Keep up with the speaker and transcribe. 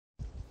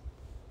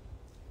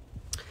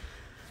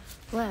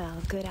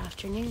Well, good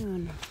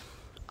afternoon,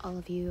 all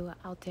of you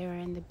out there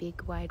in the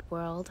big wide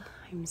world.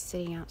 I'm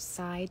sitting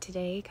outside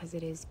today because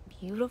it is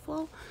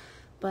beautiful,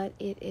 but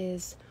it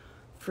is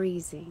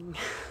freezing.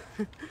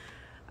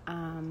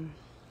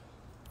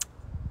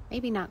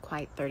 Maybe not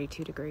quite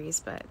 32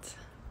 degrees, but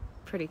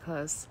pretty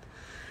close.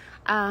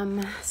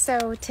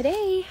 So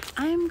today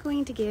I'm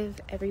going to give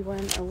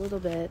everyone a little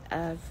bit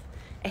of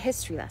a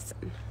history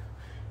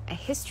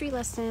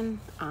lesson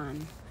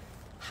on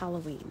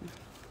Halloween.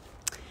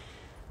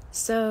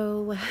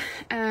 So,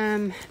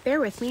 bear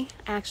with me.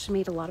 I actually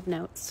made a lot of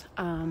notes.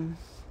 And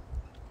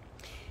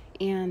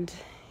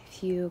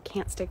if you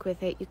can't stick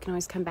with it, you can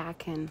always come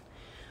back and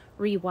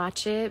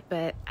rewatch it.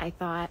 But I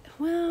thought,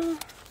 well,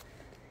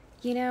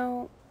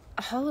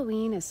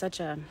 Halloween is such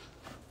a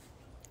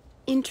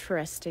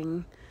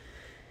interesting.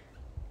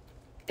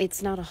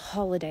 It's not a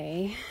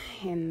holiday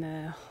in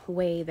the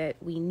way that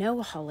we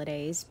know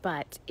holidays,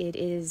 but it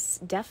is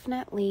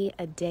definitely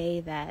a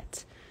day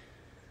that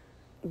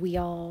we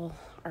all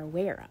are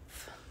aware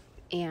of.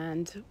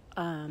 And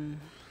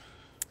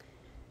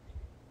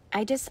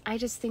I just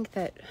think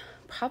that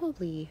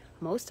probably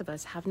most of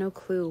us have no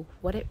clue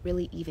what it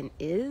really even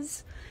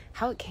is,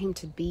 how it came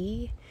to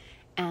be,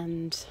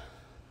 and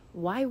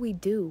why we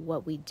do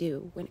what we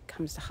do when it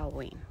comes to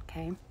Halloween,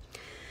 okay?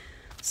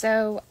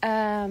 So,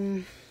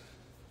 I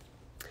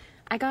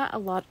got a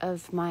lot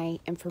of my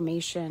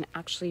information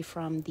actually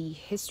from the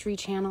History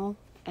Channel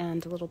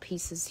and little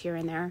pieces here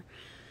and there.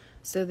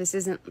 So this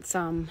isn't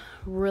some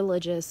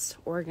religious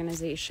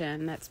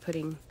organization that's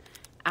putting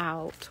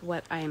out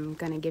what I'm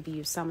going to give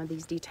you some of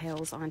these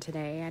details on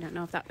today. I don't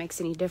know if that makes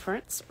any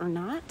difference or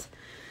not.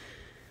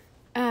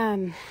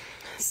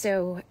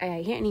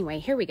 Anyway,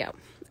 here we go.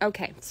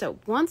 Okay, so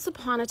once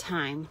upon a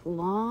time,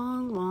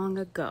 long, long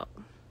ago,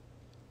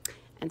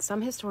 and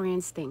some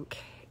historians think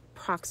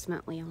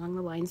approximately along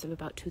the lines of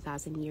about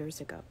 2,000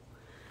 years ago,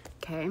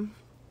 okay,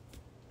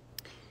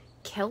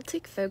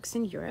 Celtic folks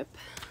in Europe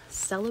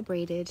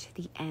celebrated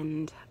the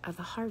end of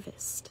a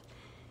harvest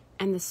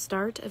and the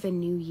start of a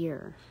new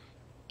year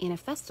in a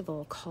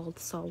festival called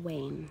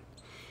Samhain.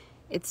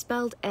 It's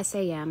spelled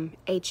Samhain,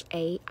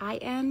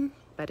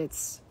 but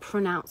it's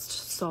pronounced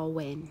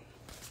Samhain,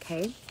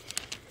 okay?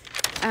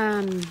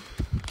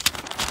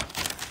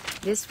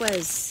 This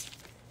was,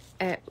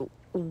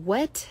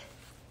 what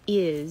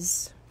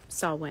is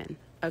Samhain?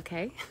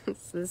 Okay,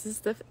 so this is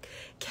the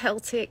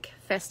Celtic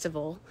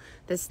festival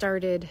that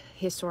started,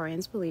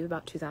 historians believe,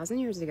 about 2,000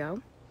 years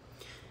ago.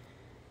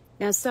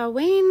 Now,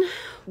 Samhain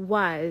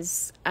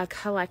was a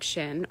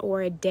collection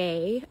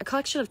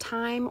of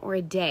time or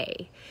a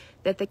day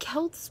that the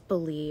Celts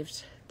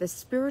believed the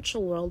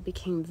spiritual world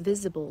became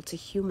visible to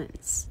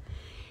humans.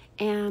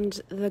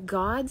 And the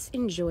gods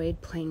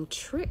enjoyed playing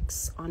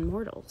tricks on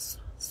mortals.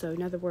 So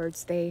in other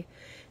words, they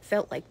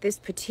felt like this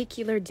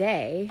particular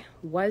day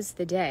was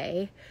the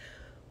day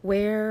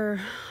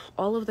where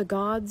all of the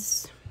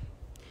gods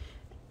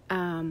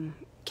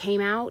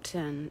came out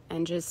and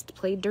just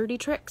played dirty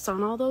tricks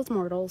on all those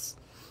mortals.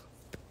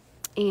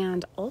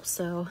 And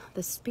also,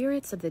 the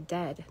spirits of the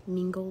dead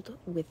mingled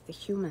with the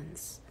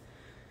humans.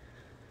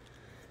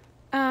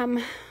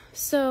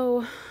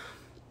 So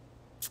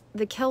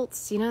the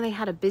Celts, they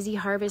had a busy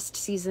harvest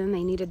season.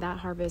 They needed that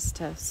harvest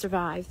to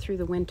survive through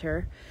the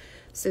winter.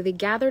 So they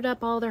gathered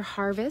up all their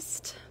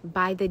harvest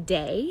by the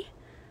day,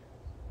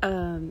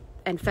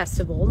 and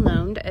festival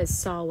known as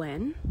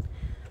Samhain,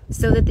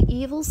 so that the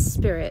evil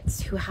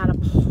spirits who had a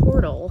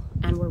portal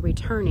and were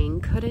returning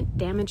couldn't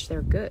damage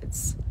their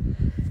goods.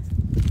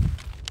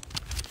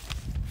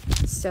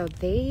 So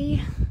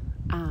they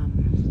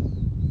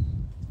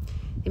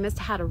must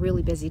have had a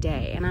really busy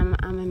day, and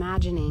I'm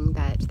imagining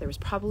that there was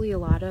probably a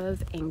lot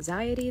of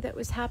anxiety that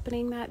was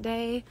happening that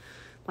day.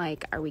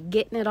 Like, are we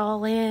getting it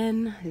all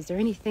in? Is there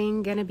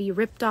anything gonna be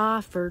ripped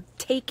off or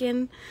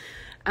taken?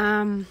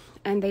 And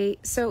they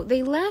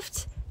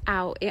left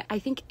out, I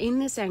think in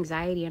this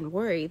anxiety and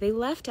worry, they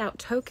left out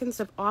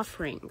tokens of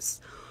offerings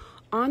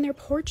on their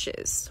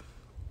porches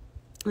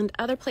and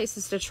other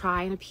places to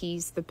try and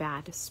appease the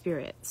bad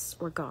spirits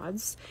or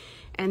gods.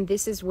 And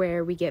this is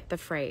where we get the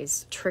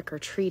phrase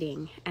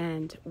trick-or-treating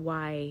and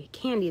why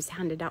candy is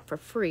handed out for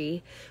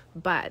free,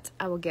 but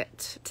I will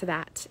get to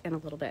that in a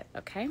little bit,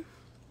 okay?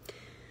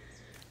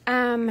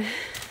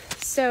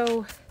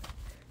 So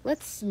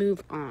let's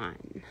move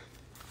on.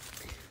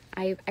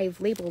 I've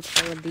labeled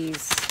all of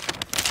these.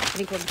 I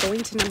think we're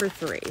going to number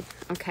 3.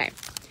 Okay.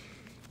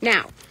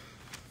 Now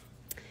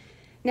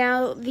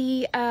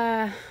the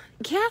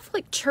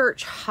Catholic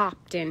Church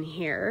hopped in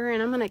here,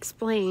 and I'm going to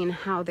explain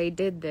how they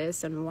did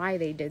this and why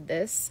they did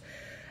this.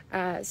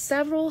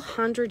 Several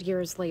hundred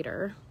years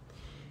later,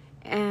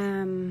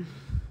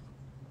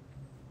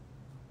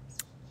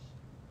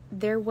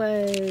 there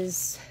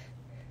was...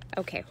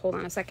 Okay, hold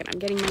on a second. I'm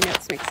getting my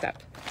notes mixed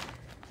up.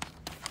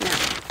 Now,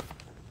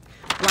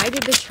 why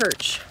did the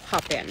church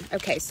hop in?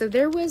 Okay, so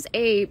there was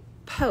a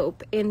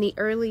pope in the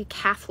early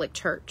Catholic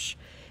Church,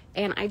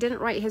 and I didn't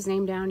write his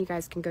name down. You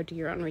guys can go do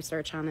your own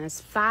research on this.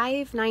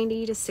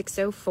 590 to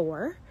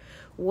 604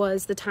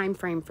 was the time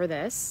frame for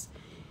this.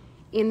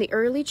 In the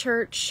early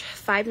church,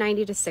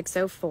 590 to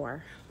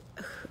 604,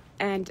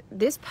 and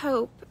this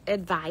pope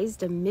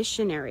advised a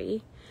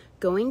missionary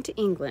going to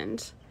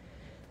England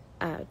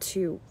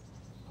to,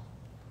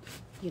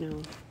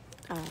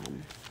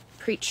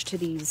 preach to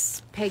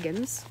these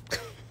pagans,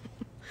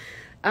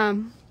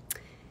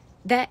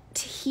 that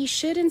he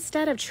should,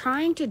 instead of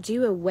trying to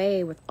do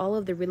away with all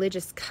of the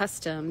religious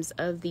customs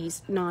of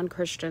these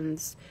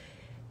non-Christians,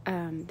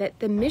 that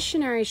the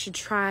missionary should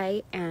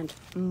try and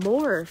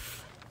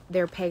morph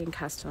their pagan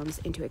customs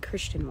into a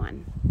Christian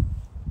one.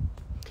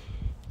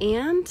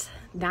 And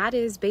that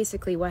is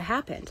basically what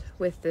happened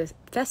with the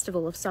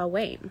festival of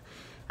Samhain.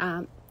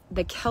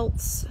 The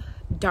Celts'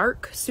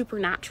 dark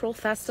supernatural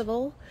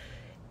festival,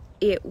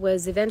 it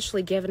was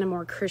eventually given a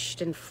more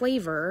Christian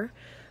flavor.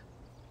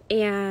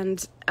 And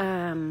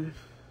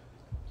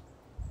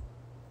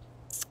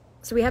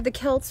so we have the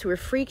Celts who were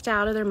freaked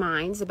out of their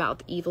minds about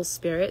the evil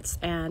spirits,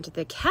 and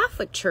the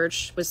Catholic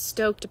Church was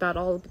stoked about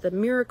all of the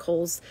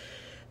miracles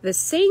the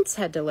saints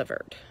had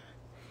delivered.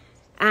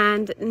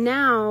 And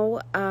now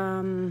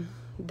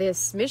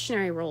this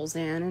missionary rolls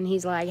in and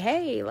he's like,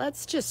 hey,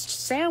 let's just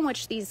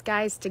sandwich these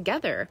guys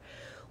together.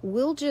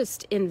 We'll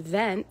just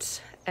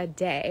invent a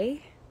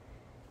day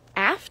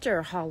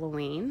after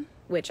Halloween,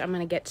 which I'm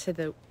going to get to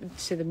the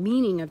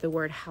meaning of the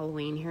word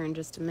Halloween here in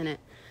just a minute.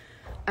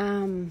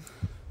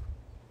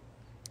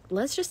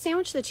 Let's just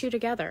sandwich the two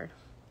together.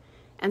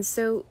 And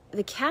so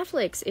the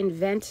Catholics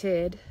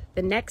invented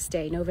the next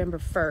day, November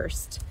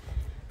 1st,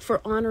 for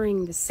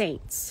honoring the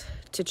saints,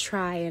 to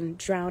try and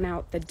drown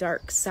out the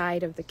dark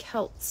side of the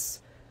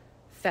Celts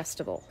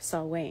festival,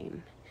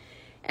 Samhain.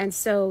 And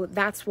so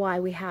that's why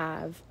we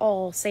have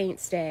All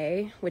Saints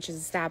Day, which is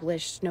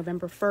established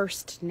November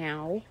 1st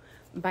now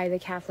by the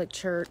Catholic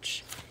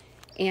Church.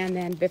 And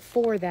then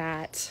before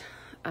that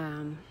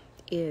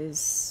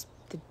is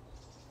the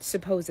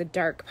supposed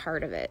dark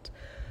part of it.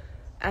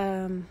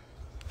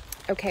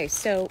 Okay,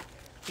 so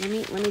let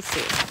me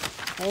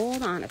see.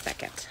 Hold on a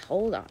second.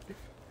 Hold on.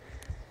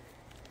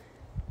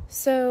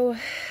 So,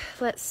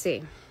 let's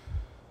see.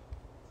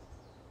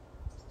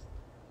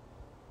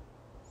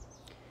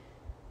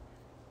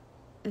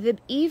 The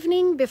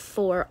evening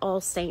before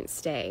All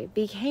Saints' Day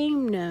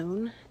became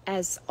known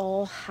as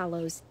All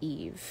Hallows'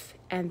 Eve,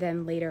 and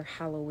then later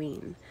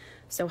Halloween.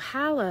 So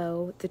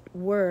hallow, the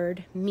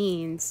word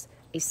means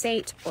a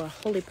saint or a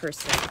holy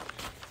person,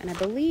 and I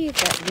believe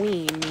that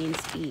ween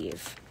means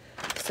Eve.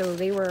 So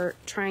they were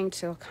trying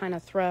to kind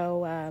of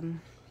throw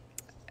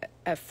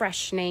a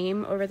fresh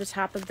name over the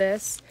top of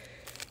this,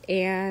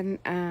 and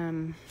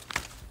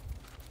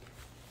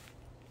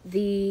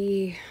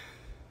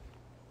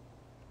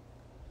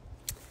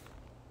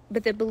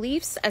but the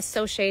beliefs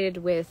associated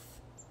with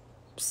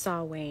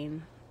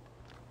Samhain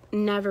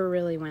never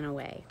really went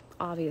away.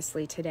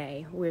 Obviously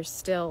today we're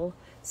still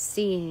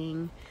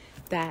seeing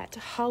that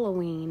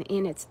Halloween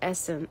in its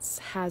essence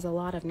has a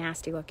lot of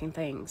nasty looking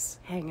things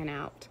hanging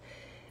out,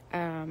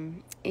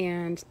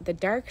 and the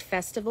dark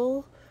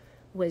festival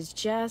was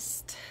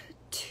just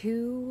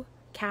too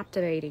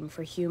captivating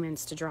for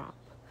humans to drop.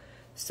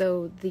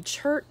 So the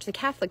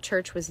Catholic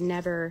Church was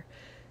never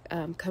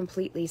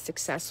completely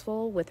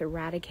successful with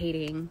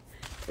eradicating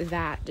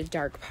that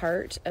dark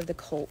part of the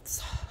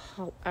Celts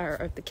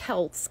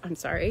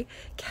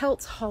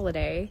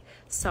holiday,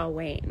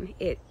 Samhain.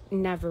 It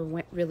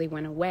never really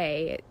went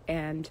away,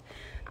 and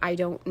I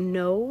don't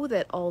know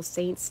that All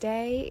Saints'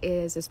 Day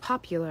is as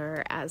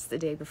popular as the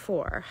day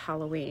before,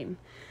 Halloween.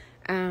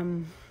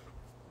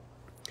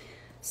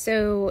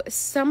 So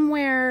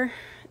somewhere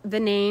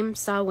the name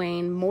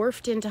Samhain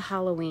morphed into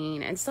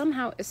Halloween, and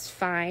somehow it's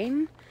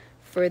fine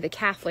for the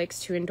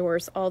Catholics to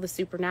endorse all the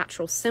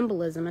supernatural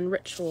symbolism and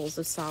rituals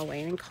of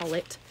Samhain and call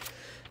it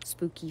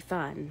spooky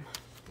fun.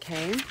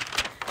 Okay?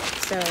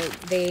 So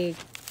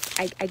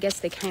I guess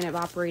they kind of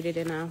operated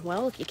in a,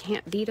 well, if you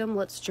can't beat them,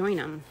 let's join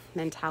them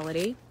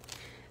mentality.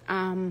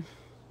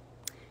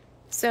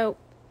 So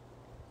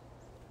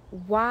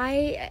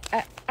why,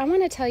 I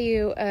want to tell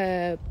you,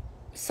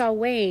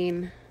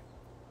 Samhain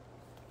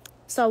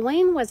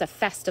was a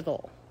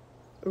festival,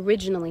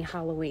 originally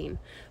Halloween,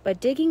 but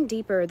digging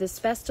deeper, this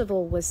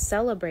festival was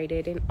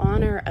celebrated in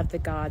honor of the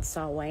god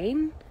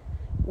Samhain,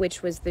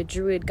 which was the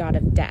druid god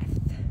of death,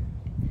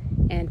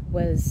 and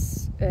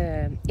was,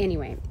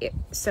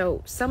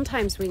 so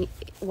sometimes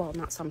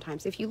not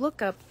sometimes, if you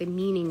look up the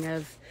meaning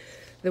of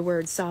the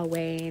word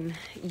Samhain,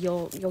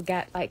 you'll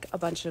get like a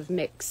bunch of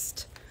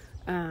mixed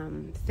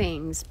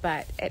things,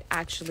 but it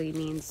actually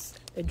means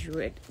the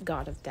druid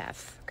god of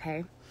death.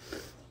 Okay,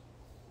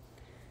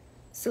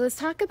 so let's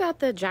talk about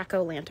the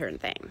jack-o'-lantern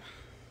thing.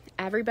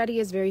 Everybody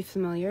is very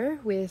familiar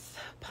with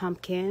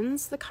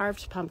pumpkins, the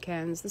carved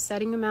pumpkins, the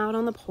setting them out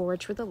on the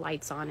porch with the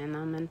lights on in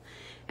them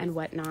and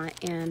whatnot,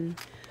 and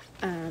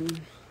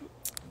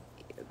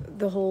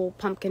the whole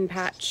pumpkin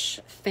patch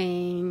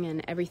thing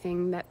and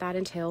everything that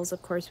entails.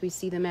 Of course, we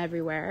see them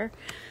everywhere.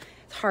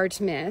 It's hard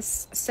to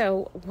miss.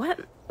 So why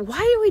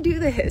do we do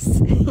this?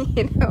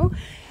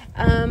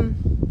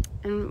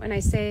 And when I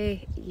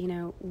say,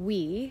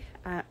 we,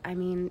 I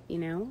mean,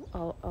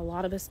 a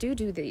lot of us do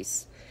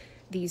these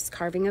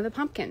carving of the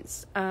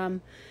pumpkins.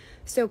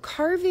 So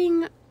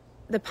carving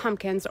the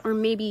pumpkins, or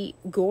maybe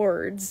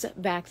gourds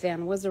back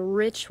then, was a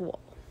ritual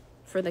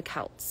for the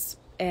Celts.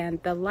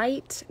 And the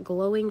light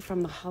glowing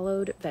from the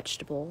hollowed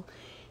vegetable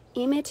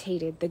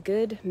imitated the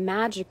good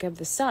magic of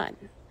the sun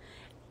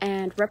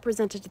and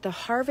represented the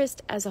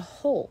harvest as a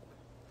whole.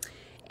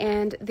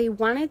 And they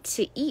wanted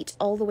to eat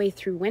all the way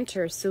through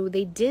winter, so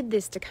they did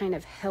this to kind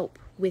of help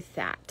with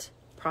that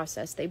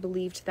process. They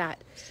believed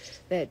that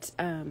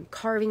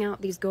carving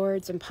out these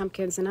gourds and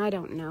pumpkins, and I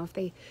don't know if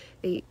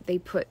they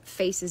put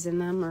faces in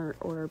them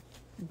or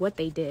what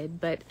they did,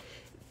 but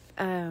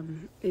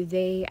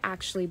they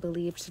actually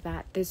believed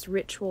that this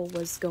ritual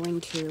was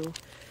going to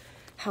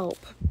help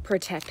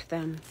protect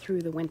them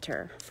through the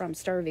winter from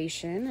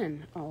starvation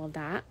and all of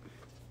that.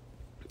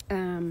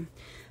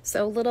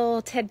 So a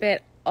little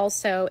tidbit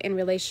also in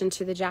relation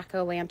to the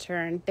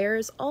jack-o'-lantern.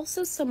 There's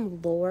also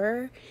some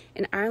lore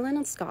in Ireland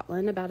and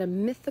Scotland about a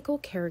mythical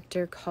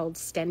character called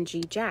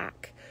Stingy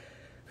Jack,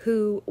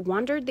 who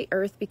wandered the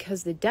earth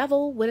because the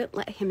devil wouldn't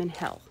let him in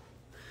hell.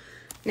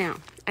 Now,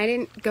 I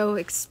didn't go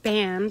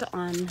expand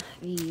on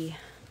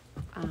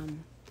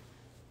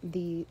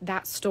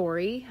that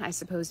story. I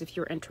suppose if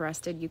you're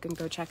interested, you can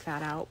go check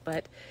that out.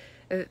 But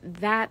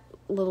that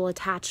little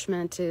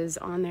attachment is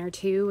on there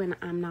too, and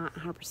I'm not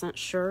 100%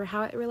 sure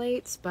how it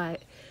relates,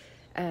 but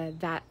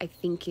that I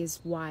think is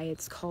why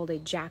it's called a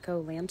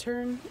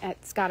jack-o'-lantern.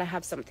 It's got to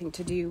have something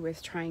to do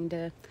with trying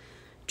to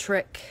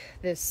trick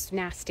this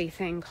nasty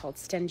thing called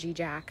Stingy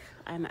Jack,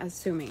 I'm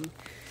assuming.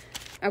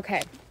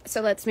 Okay,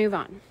 so let's move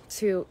on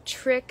to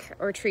trick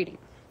or treating.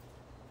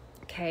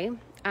 Okay,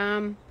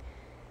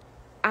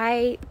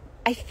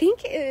 I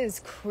think it is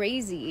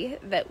crazy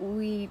that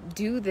we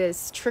do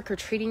this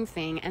trick-or-treating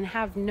thing and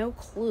have no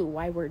clue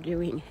why we're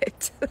doing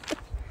it.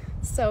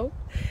 So,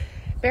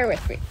 bear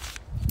with me.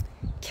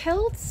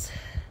 Celts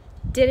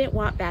didn't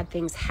want bad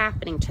things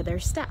happening to their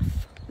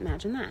stuff.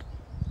 Imagine that.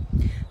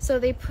 So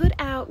they put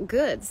out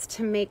goods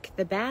to make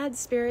the bad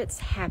spirits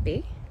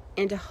happy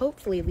and to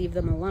hopefully leave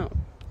them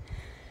alone.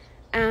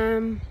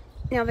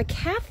 Now, the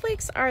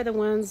Catholics are the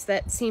ones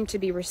that seem to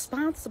be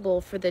responsible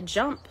for the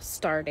jump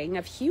starting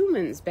of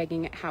humans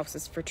begging at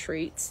houses for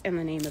treats in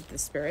the name of the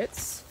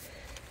spirits.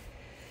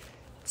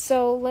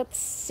 So let's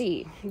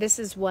see. This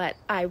is what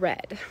I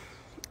read.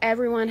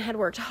 Everyone had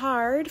worked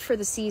hard for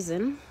the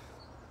season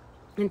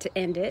and to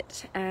end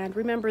it. And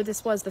remember,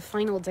 this was the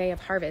final day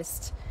of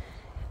harvest.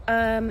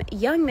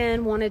 Young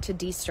men wanted to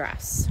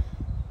de-stress.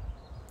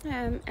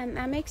 And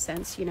that makes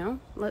sense,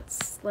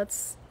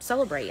 Let's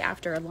celebrate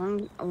after a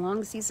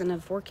long season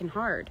of working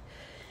hard.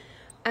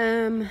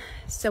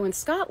 So in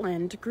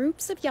Scotland,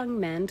 groups of young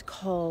men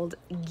called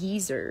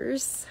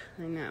geezers.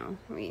 I know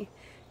we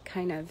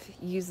kind of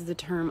use the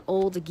term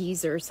old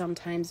geezer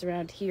sometimes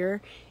around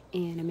here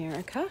in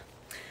America,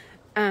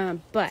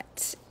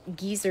 but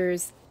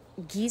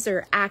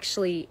geezer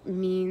actually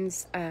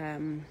means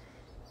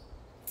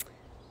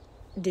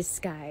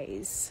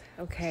disguise.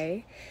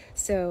 Okay,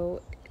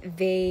 so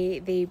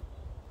they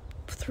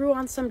threw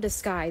on some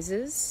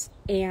disguises,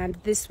 and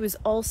this was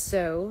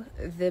also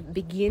the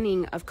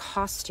beginning of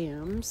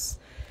costumes,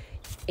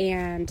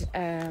 and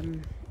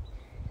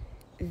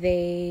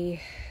they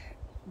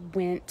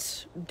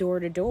went door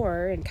to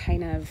door and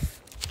kind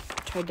of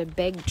tried to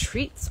beg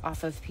treats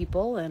off of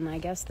people. And I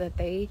guess that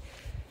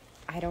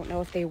I don't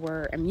know if they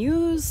were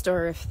amused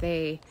or if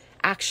they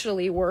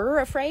actually were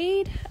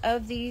afraid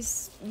of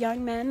these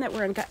young men that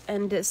were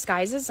in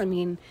disguises. I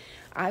mean,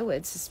 I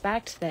would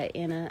suspect that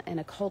in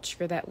a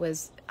culture that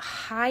was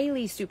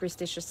highly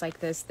superstitious like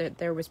this, that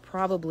there was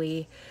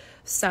probably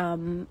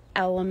some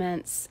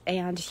elements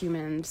and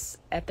humans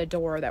at the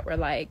door that were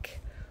like,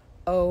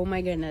 oh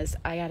my goodness,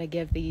 I gotta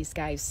give these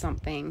guys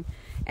something.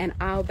 And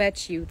I'll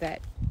bet you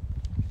that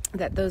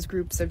those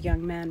groups of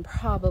young men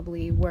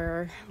probably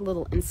were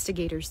little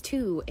instigators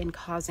too in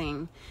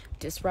causing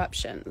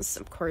disruptions.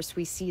 Of course,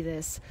 we see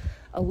this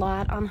a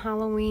lot on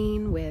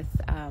Halloween with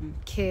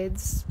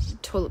kids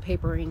toilet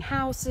papering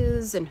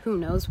houses and who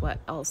knows what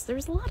else.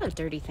 There's a lot of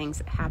dirty things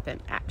that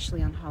happen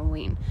actually on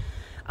Halloween.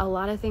 A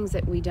lot of things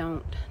that we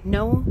don't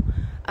know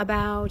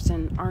about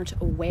and aren't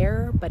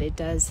aware, but it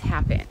does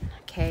happen,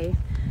 okay?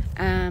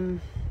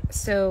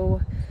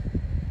 So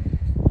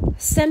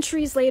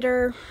centuries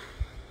later,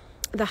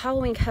 the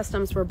Halloween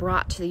customs were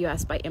brought to the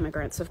U.S. by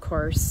immigrants, of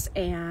course,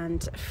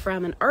 and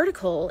from an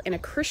article in a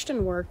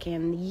Christian work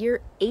in the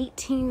year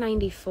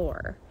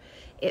 1894,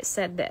 it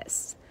said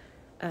this,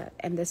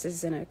 and this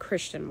is in a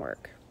Christian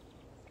work.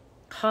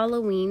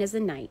 Halloween is a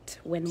night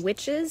when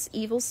witches,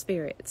 evil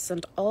spirits,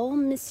 and all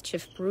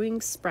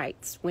mischief-brewing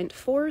sprites went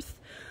forth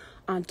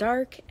on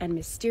dark and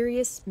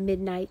mysterious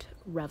midnight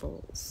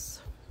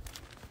revels.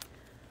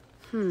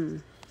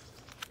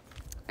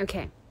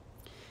 Okay.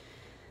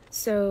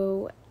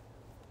 So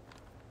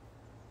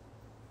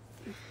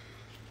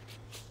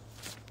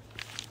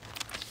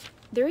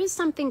there is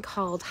something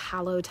called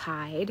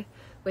Hallowtide,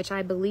 which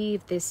I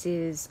believe this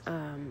is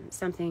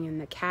something in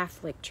the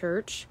Catholic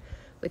Church,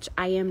 which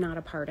I am not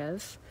a part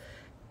of.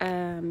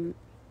 And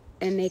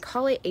they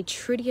call it a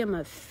Triduum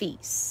of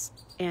Feasts.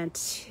 And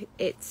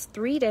it's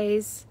 3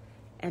 days,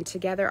 and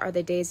together are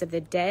the days of the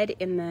dead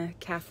in the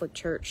Catholic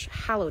Church: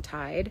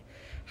 Hallowtide,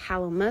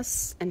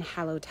 Hallowmas, and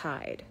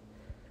Hallowtide.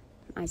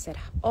 I said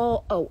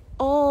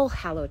all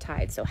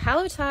Hallowtide. So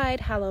Hallowtide,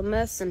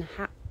 Hallowmas, and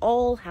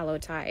all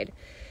Hallowtide.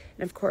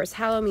 And of course,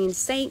 Hallow means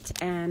saint,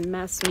 and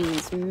Mass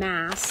means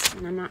mass.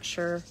 And I'm not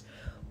sure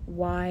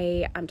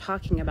why I'm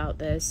talking about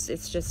this.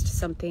 It's just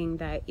something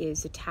that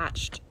is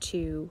attached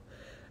to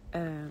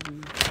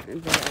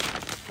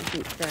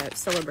the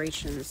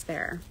celebrations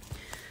there.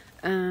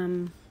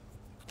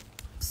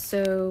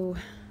 So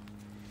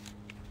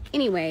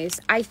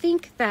anyways, I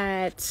think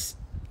that,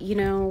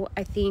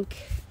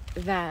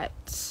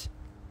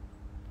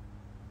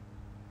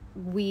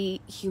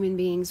 we human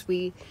beings,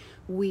 we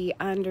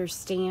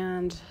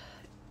understand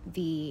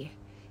the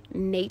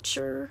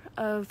nature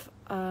of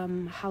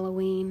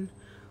Halloween,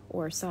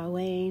 or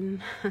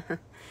Samhain,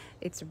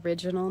 its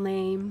original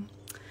name.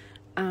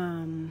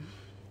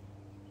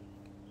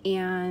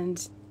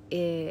 And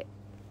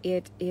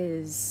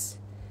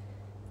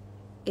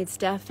it's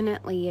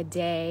definitely a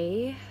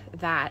day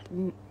that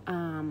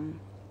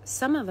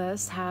some of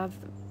us have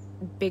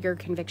bigger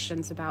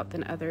convictions about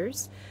than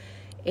others.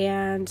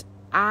 And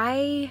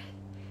I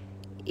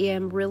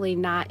am really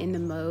not in the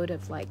mode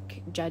of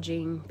like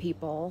judging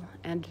people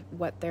and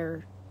what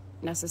they're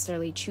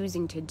necessarily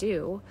choosing to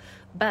do,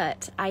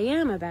 but I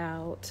am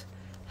about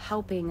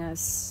helping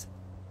us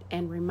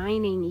and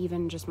reminding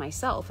even just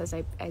myself as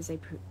I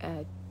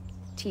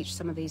teach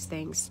some of these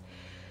things,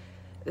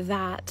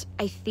 that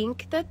I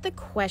think that the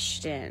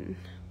question,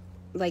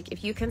 like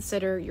if you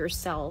consider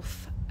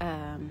yourself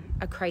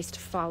a Christ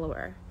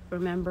follower,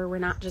 remember, we're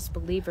not just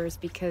believers,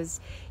 because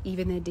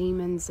even the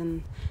demons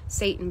and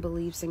Satan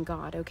believes in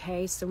God,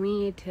 okay? So we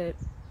need to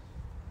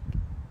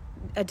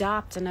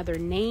adopt another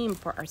name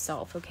for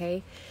ourselves,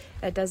 okay?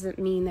 That doesn't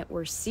mean that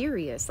we're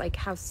serious. Like,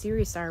 how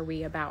serious are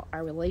we about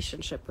our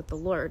relationship with the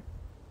Lord?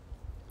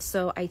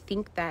 So I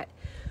think that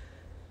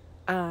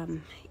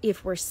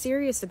if we're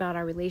serious about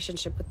our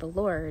relationship with the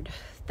Lord,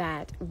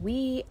 that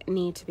we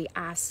need to be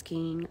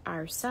asking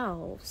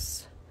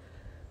ourselves,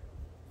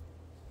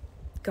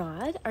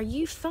 God, are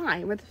you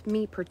fine with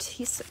me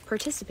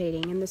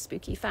participating in the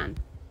spooky fun?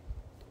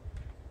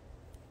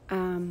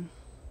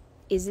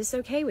 Is this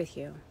okay with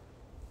you?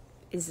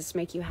 Does this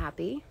make you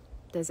happy?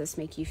 Does this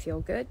make you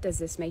feel good? Does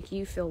this make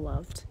you feel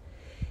loved?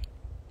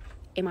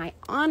 Am I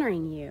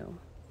honoring you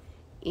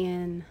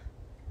in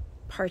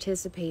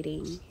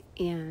participating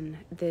in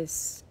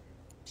this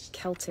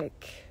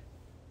Celtic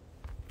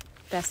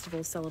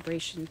festival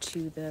celebration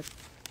to the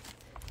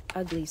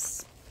ugly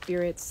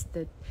spirits,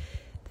 the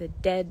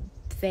dead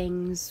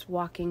things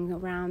walking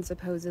around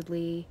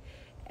supposedly,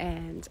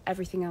 and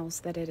everything else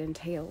that it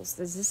entails?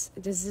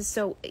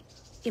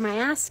 Am I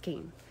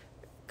asking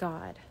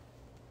God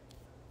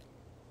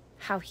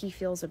how he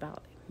feels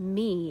about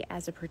me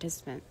as a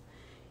participant?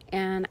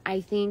 And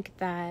I think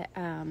that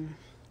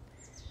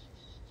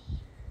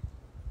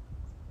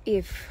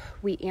if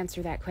we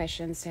answer that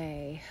question,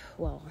 say,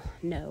 well,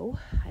 no,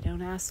 I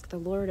don't ask the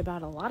Lord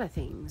about a lot of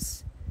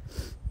things,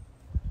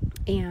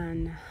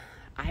 and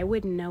I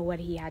wouldn't know what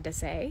he had to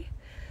say.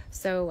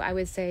 So I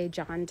would say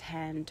John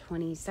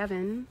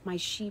 10:27, my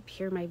sheep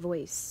hear my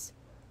voice,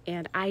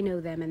 and I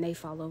know them and they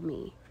follow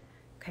me.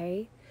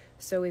 Okay?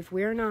 So if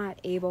we're not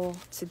able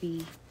to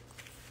be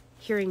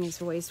hearing his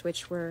voice,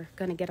 which we're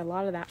going to get a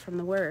lot of that from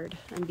the Word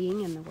and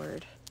being in the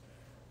Word,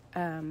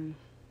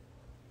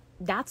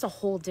 that's a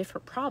whole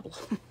different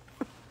problem.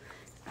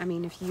 I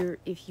mean,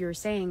 if you're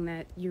saying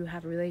that you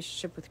have a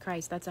relationship with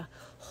Christ, that's a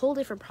whole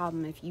different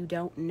problem if you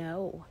don't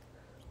know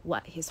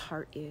what his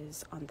heart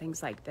is on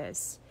things like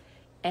this.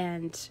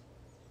 And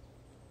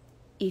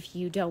if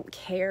you don't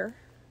care,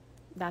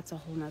 that's a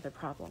whole nother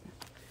problem.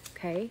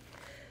 Okay?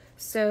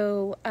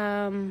 So,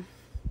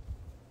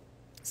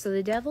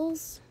 the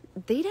devils,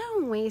 they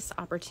don't waste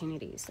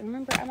opportunities.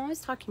 Remember, I'm always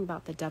talking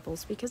about the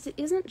devils because it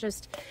isn't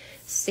just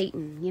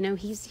Satan.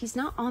 He's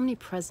not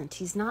omnipresent.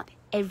 He's not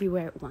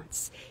everywhere at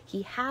once.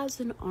 He has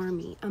an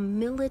army, a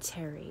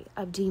military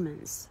of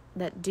demons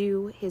that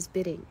do his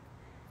bidding.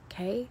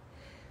 Okay?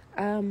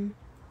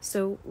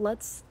 So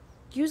let's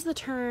use the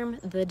term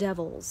the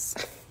devils.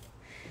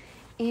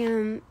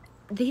 And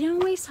they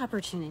don't waste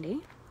opportunity.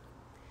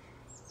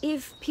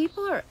 If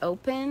people are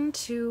open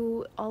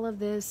to all of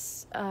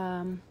this,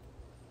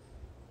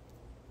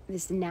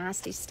 this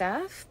nasty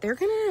stuff, they're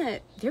gonna,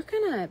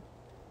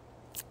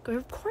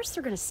 of course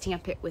they're gonna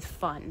stamp it with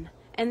fun.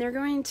 And they're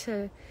going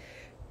to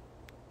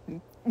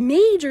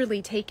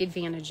majorly take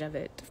advantage of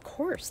it. Of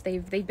course,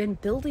 they've been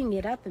building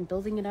it up and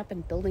building it up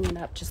and building it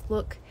up. Just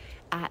look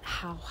at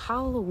how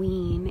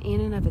Halloween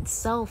in and of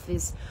itself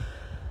is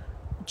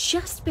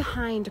just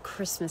behind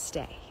Christmas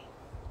Day.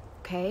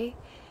 Okay?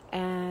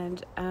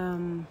 And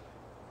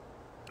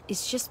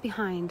it's just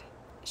behind.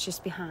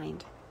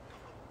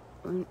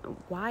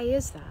 Why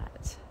is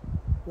that?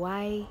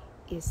 Why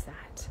is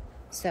that?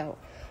 So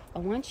I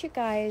want you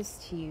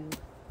guys to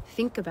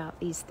think about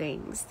these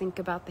things. Think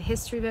about the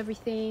history of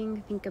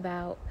everything. Think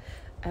about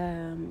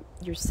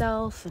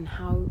yourself and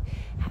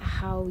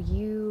how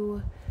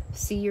you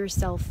see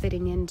yourself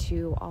fitting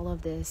into all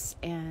of this,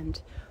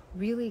 and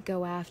really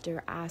go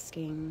after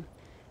asking.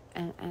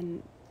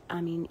 And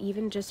I mean,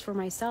 even just for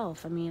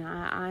myself, I mean,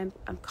 I'm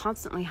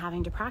constantly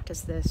having to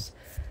practice this,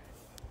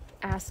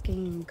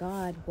 asking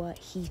God what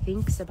he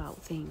thinks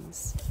about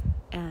things,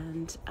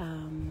 and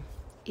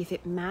if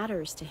it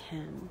matters to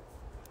him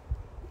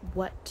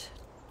what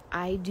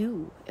I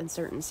do in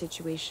certain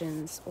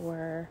situations,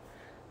 or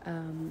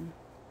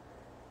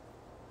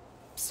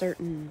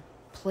certain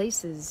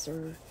places,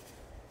 or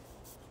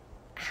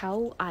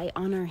how I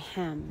honor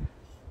him,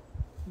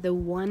 the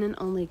one and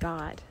only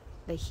God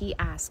that he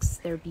asks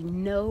there be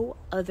no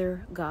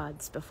other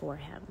gods before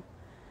him.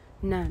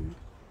 None.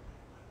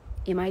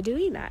 Am I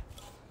doing that?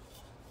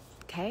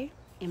 Okay?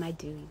 Am I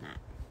doing that?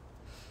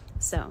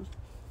 So,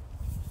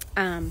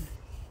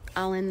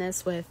 I'll end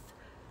this with,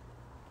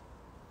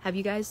 have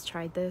you guys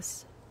tried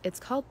this? It's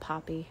called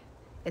Poppy.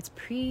 It's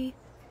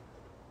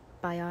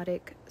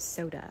prebiotic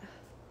soda.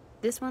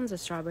 This one's a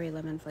strawberry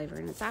lemon flavor,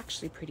 and it's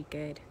actually pretty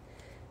good.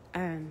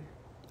 I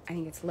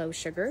think it's low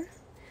sugar,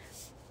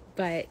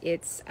 but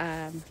it's,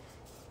 I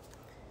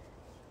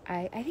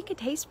think it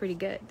tastes pretty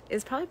good.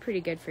 It's probably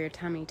pretty good for your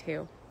tummy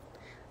too.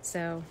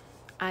 So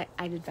I'd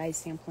advise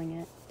sampling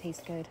it.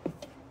 Tastes good.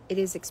 It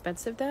is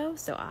expensive though,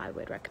 so I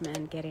would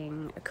recommend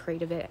getting a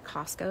crate of it at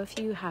Costco if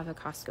you have a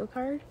Costco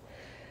card.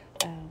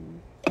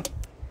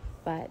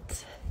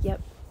 But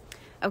yep.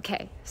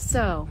 Okay,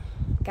 so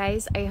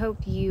guys, I hope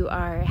you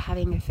are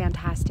having a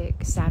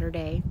fantastic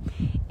Saturday,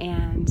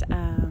 and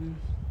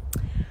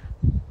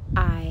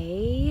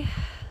I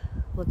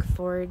look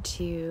forward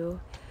to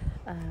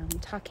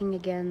talking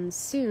again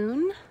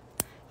soon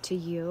to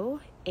you,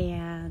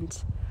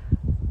 and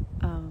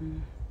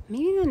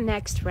maybe the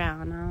next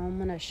round I'm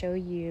gonna show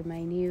you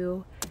my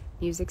new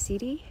music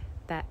CD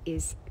that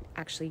is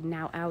actually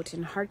now out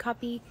in hard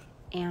copy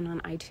and on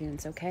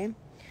iTunes. Okay,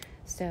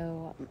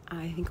 so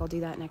I think I'll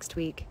do that next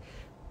week.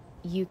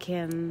 You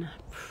can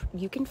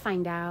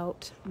find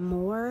out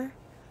more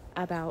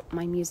about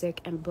my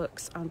music and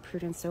books on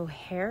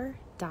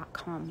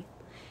prudenceohaire.com,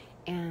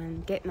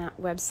 and getting that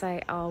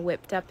website all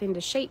whipped up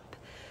into shape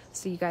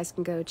so you guys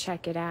can go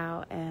check it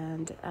out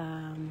and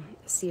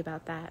see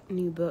about that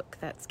new book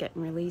that's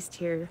getting released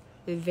here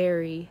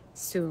very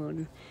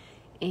soon.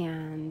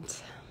 And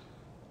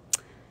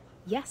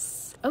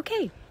yes,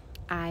 okay,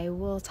 I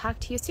will talk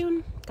to you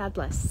soon. God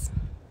bless.